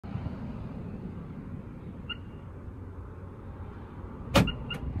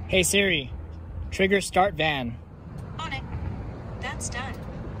Hey Siri, trigger start van. On it. That's done.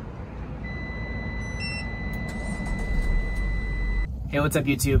 Hey, what's up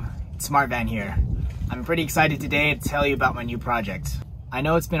YouTube? It's Smart Van here. I'm pretty excited today to tell you about my new project. I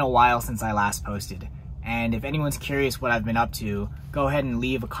know it's been a while since I last posted, and if anyone's curious what I've been up to, go ahead and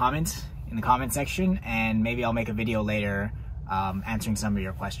leave a comment in the comment section and maybe I'll make a video later answering some of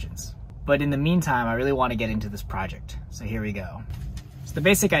your questions. But in the meantime, I really want to get into this project, so here we go. So the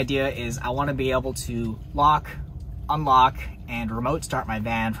basic idea is I want to be able to lock, unlock, and remote start my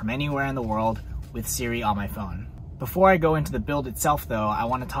van from anywhere in the world with Siri on my phone. Before I go into the build itself though, I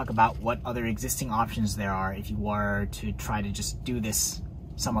want to talk about what other existing options there are if you were to try to just do this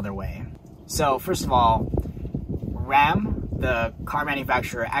some other way. So first of all, Ram, the car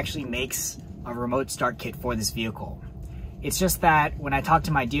manufacturer, actually makes a remote start kit for this vehicle. It's just that when I talked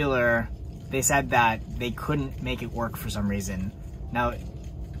to my dealer, they said that they couldn't make it work for some reason. Now,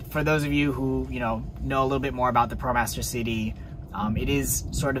 for those of you who know a little bit more about the Promaster City, it is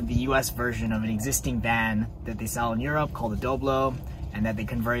sort of the US version of an existing van that they sell in Europe called the Doblo, and that they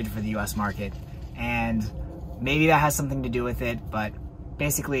converted for the US market. And maybe that has something to do with it, but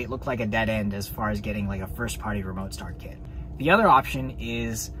basically it looked like a dead end as far as getting like a first-party remote start kit. The other option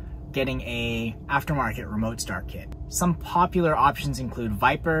is getting a aftermarket remote start kit. Some popular options include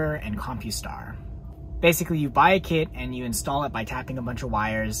Viper and Compustar. Basically, you buy a kit and you install it by tapping a bunch of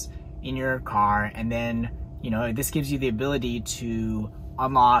wires in your car, and then this gives you the ability to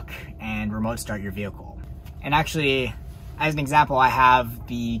unlock and remote start your vehicle. And actually, as an example, I have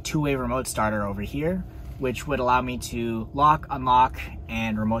the two-way remote starter over here, which would allow me to lock, unlock,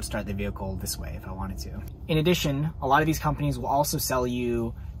 and remote start the vehicle this way if I wanted to. In addition, a lot of these companies will also sell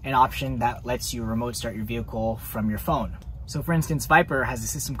you an option that lets you remote start your vehicle from your phone. So for instance, Viper has a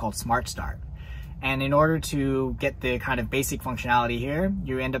system called Smart Start. And in order to get the kind of basic functionality here,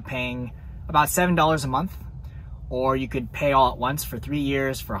 you end up paying about $7 a month, or you could pay all at once for 3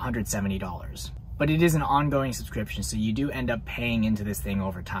 years for $170. But it is an ongoing subscription, so you do end up paying into this thing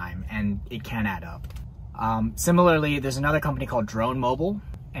over time, and it can add up. Similarly, there's another company called Drone Mobile,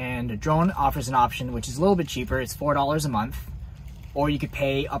 and Drone offers an option which is a little bit cheaper. It's $4 a month, or you could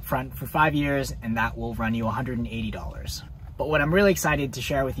pay upfront for 5 years, and that will run you $180. But what I'm really excited to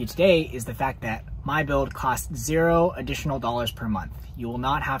share with you today is the fact that my build costs $0 additional per month. You will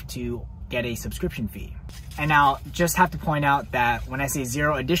not have to get a subscription fee. And now, just have to point out that when I say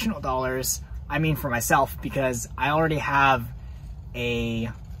 $0 additional, I mean for myself, because I already have a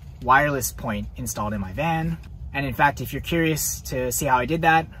wireless point installed in my van. And in fact, if you're curious to see how I did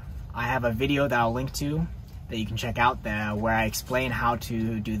that, I have a video that I'll link to that you can check out there where I explain how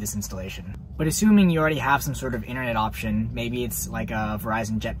to do this installation. But assuming you already have some sort of internet option, maybe it's like a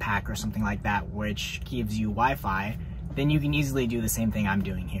Verizon Jetpack or something like that, which gives you Wi-Fi, then you can easily do the same thing I'm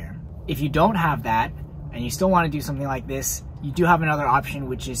doing here. If you don't have that, and you still want to do something like this, you do have another option,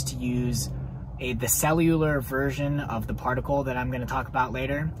 which is to use the cellular version of the Particle that I'm going to talk about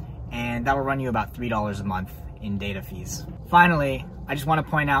later, and that will run you about $3 a month in data fees. Finally, I just want to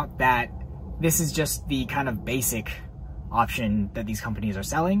point out that this is just the kind of basic option that these companies are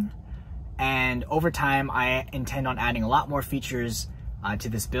selling, and over time I intend on adding a lot more features to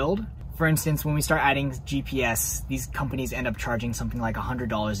this build. For instance, when we start adding GPS, these companies end up charging something like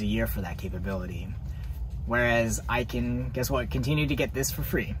 $100 a year for that capability, whereas I can, guess what, continue to get this for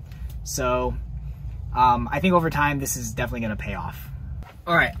free. So I think over time this is definitely going to pay off.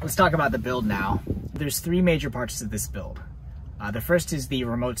 Alright, let's talk about the build now. There's 3 major parts to this build. The first is the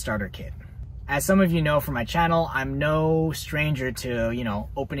remote starter kit. As some of you know from my channel, I'm no stranger to,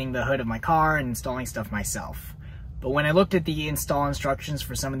 opening the hood of my car and installing stuff myself. But when I looked at the install instructions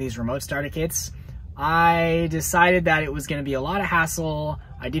for some of these remote starter kits, I decided that it was going to be a lot of hassle.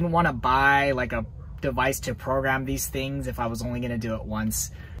 I didn't want to buy like a device to program these things if I was only going to do it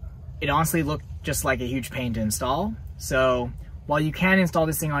once. It honestly looked just like a huge pain to install. So while you can install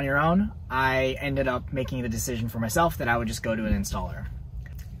this thing on your own, I ended up making the decision for myself that I would just go to an installer.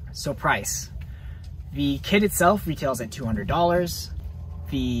 So price. The kit itself retails at $200.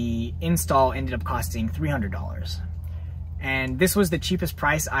 The install ended up costing $300. And this was the cheapest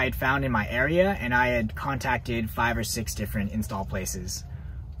price I had found in my area, and I had contacted 5 or 6 different install places.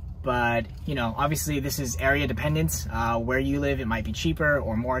 But, obviously this is area dependent. Where you live, it might be cheaper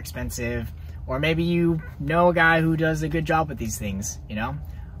or more expensive, or maybe you know a guy who does a good job with these things,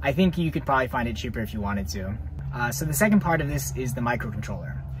 I think you could probably find it cheaper if you wanted to. So the second part of this is the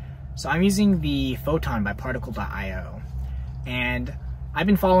microcontroller. So I'm using the Photon by Particle.io, and I've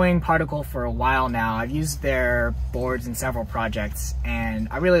been following Particle for a while now. I've used their boards in several projects, and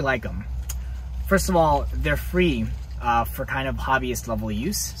I really like them. First of all, they're free for kind of hobbyist level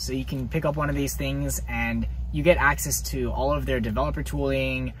use. So you can pick up one of these things and you get access to all of their developer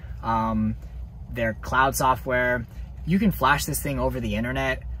tooling, their cloud software. You can flash this thing over the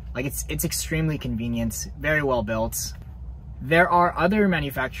internet. Like it's extremely convenient, very well built. There are other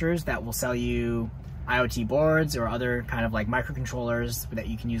manufacturers that will sell you IoT boards or other kind of like microcontrollers that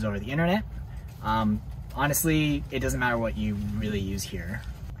you can use over the internet. Honestly, it doesn't matter what you really use here.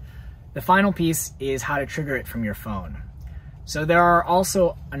 The final piece is how to trigger it from your phone. So there are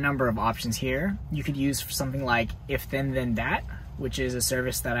also a number of options here. You could use something like If Then Then That, which is a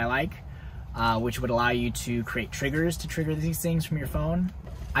service that I like, which would allow you to create triggers to trigger these things from your phone.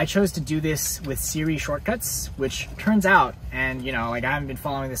 I chose to do this with Siri Shortcuts, which turns out, and you know, like I haven't been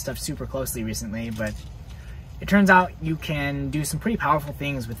following this stuff super closely recently, but it turns out you can do some pretty powerful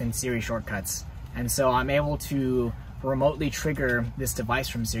things within Siri Shortcuts. And so I'm able to remotely trigger this device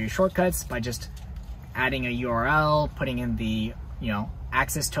from Siri Shortcuts by just adding a URL, putting in the,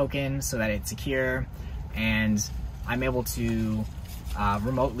 access token so that it's secure, and I'm able to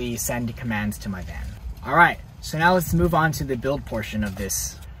remotely send commands to my van. All right, so now let's move on to the build portion of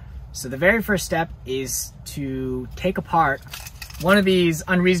this. So the very first step is to take apart one of these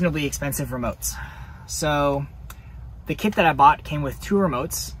unreasonably expensive remotes. So the kit that I bought came with 2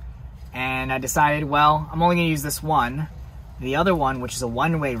 remotes, and I decided, well, I'm only gonna use this one. The other one, which is a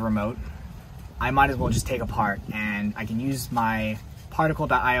one-way remote, I might as well just take apart, and I can use my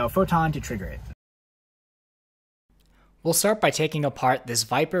particle.io Photon to trigger it. We'll start by taking apart this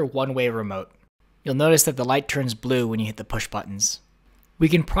Viper one-way remote. You'll notice that the light turns blue when you hit the push buttons. We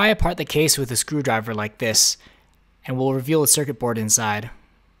can pry apart the case with a screwdriver like this, and we'll reveal the circuit board inside.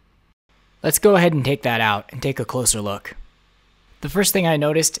 Let's go ahead and take that out and take a closer look. The first thing I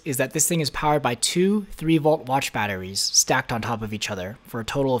noticed is that this thing is powered by 2 3-volt watch batteries stacked on top of each other for a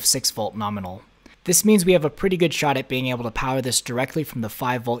total of 6-volt nominal. This means we have a pretty good shot at being able to power this directly from the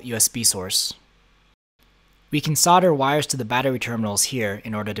 5-volt USB source. We can solder wires to the battery terminals here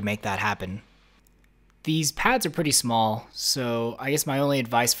in order to make that happen. These pads are pretty small, so I guess my only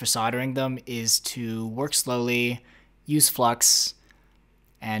advice for soldering them is to work slowly, use flux,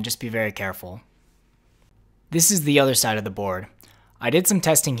 and just be very careful. This is the other side of the board. I did some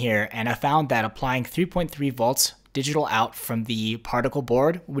testing here and I found that applying 3.3 volts digital out from the particle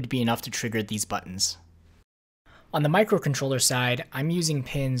board would be enough to trigger these buttons. On the microcontroller side, I'm using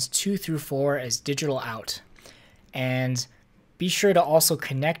pins 2 through 4 as digital out. And be sure to also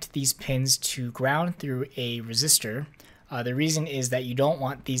connect these pins to ground through a resistor. The reason is that you don't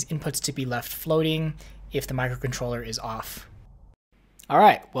want these inputs to be left floating if the microcontroller is off.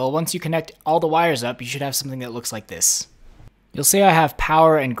 Alright, well once you connect all the wires up, you should have something that looks like this. You'll see I have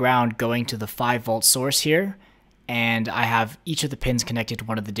power and ground going to the 5-volt source here, and I have each of the pins connected to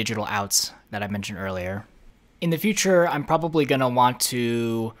one of the digital outs that I mentioned earlier. In the future, I'm probably going to want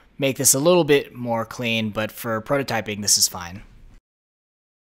to make this a little bit more clean, but for prototyping, this is fine.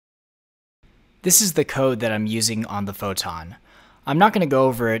 This is the code that I'm using on the Photon. I'm not going to go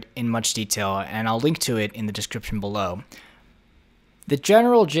over it in much detail, and I'll link to it in the description below. The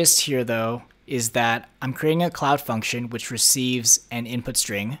general gist here, though, is that I'm creating a cloud function which receives an input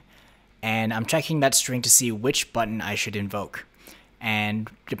string, and I'm checking that string to see which button I should invoke. And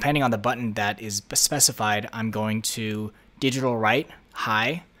depending on the button that is specified, I'm going to digital write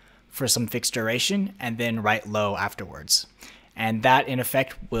high for some fixed duration, and then write low afterwards. And that, in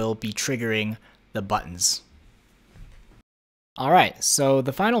effect, will be triggering the buttons. Alright, so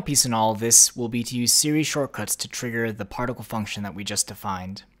the final piece in all of this will be to use Siri Shortcuts to trigger the particle function that we just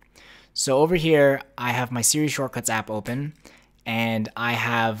defined. So over here, I have my Siri Shortcuts app open, and I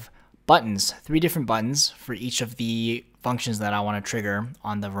have buttons, 3 different buttons for each of the functions that I want to trigger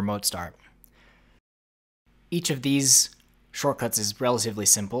on the remote start. Each of these shortcuts is relatively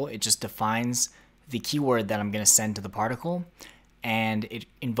simple. It just defines the keyword that I'm going to send to the particle, and it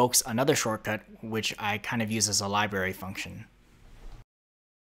invokes another shortcut which I kind of use as a library function.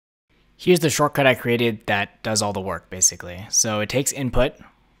 Here's the shortcut I created that does all the work, basically. So it takes input,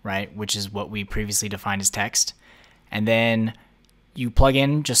 right, which is what we previously defined as text, and then you plug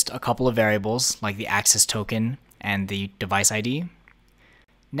in just a couple of variables like the access token and the device ID.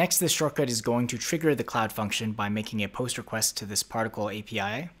 Next, this shortcut is going to trigger the cloud function by making a post request to this particle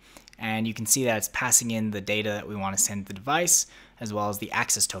API, and you can see that it's passing in the data that we want to send to the device, as well as the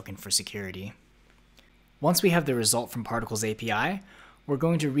access token for security. Once we have the result from Particle's API, we're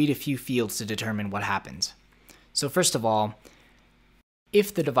going to read a few fields to determine what happened. So first of all,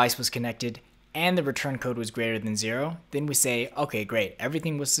 if the device was connected and the return code was greater than 0, then we say, okay, great,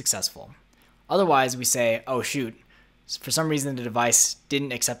 everything was successful. Otherwise, we say, oh shoot, for some reason the device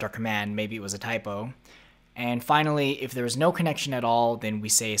didn't accept our command, maybe it was a typo, And finally, if there was no connection at all, then we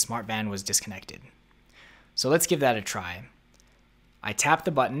say Smart Van was disconnected. So let's give that a try. I tap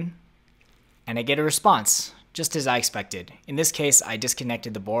the button and I get a response, just as I expected. In this case, I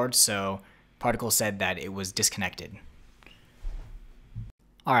disconnected the board, so Particle said that it was disconnected.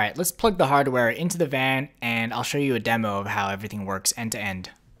 Alright, let's plug the hardware into the van and I'll show you a demo of how everything works end to end.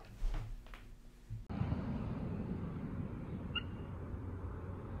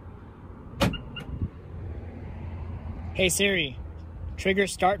 Hey Siri, trigger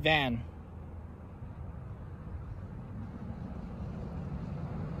start van.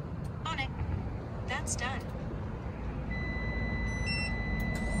 On it. That's done.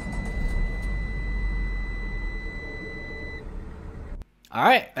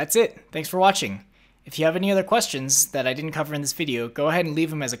 Alright, that's it. Thanks for watching. If you have any other questions that I didn't cover in this video, go ahead and leave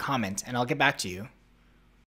them as a comment and I'll get back to you.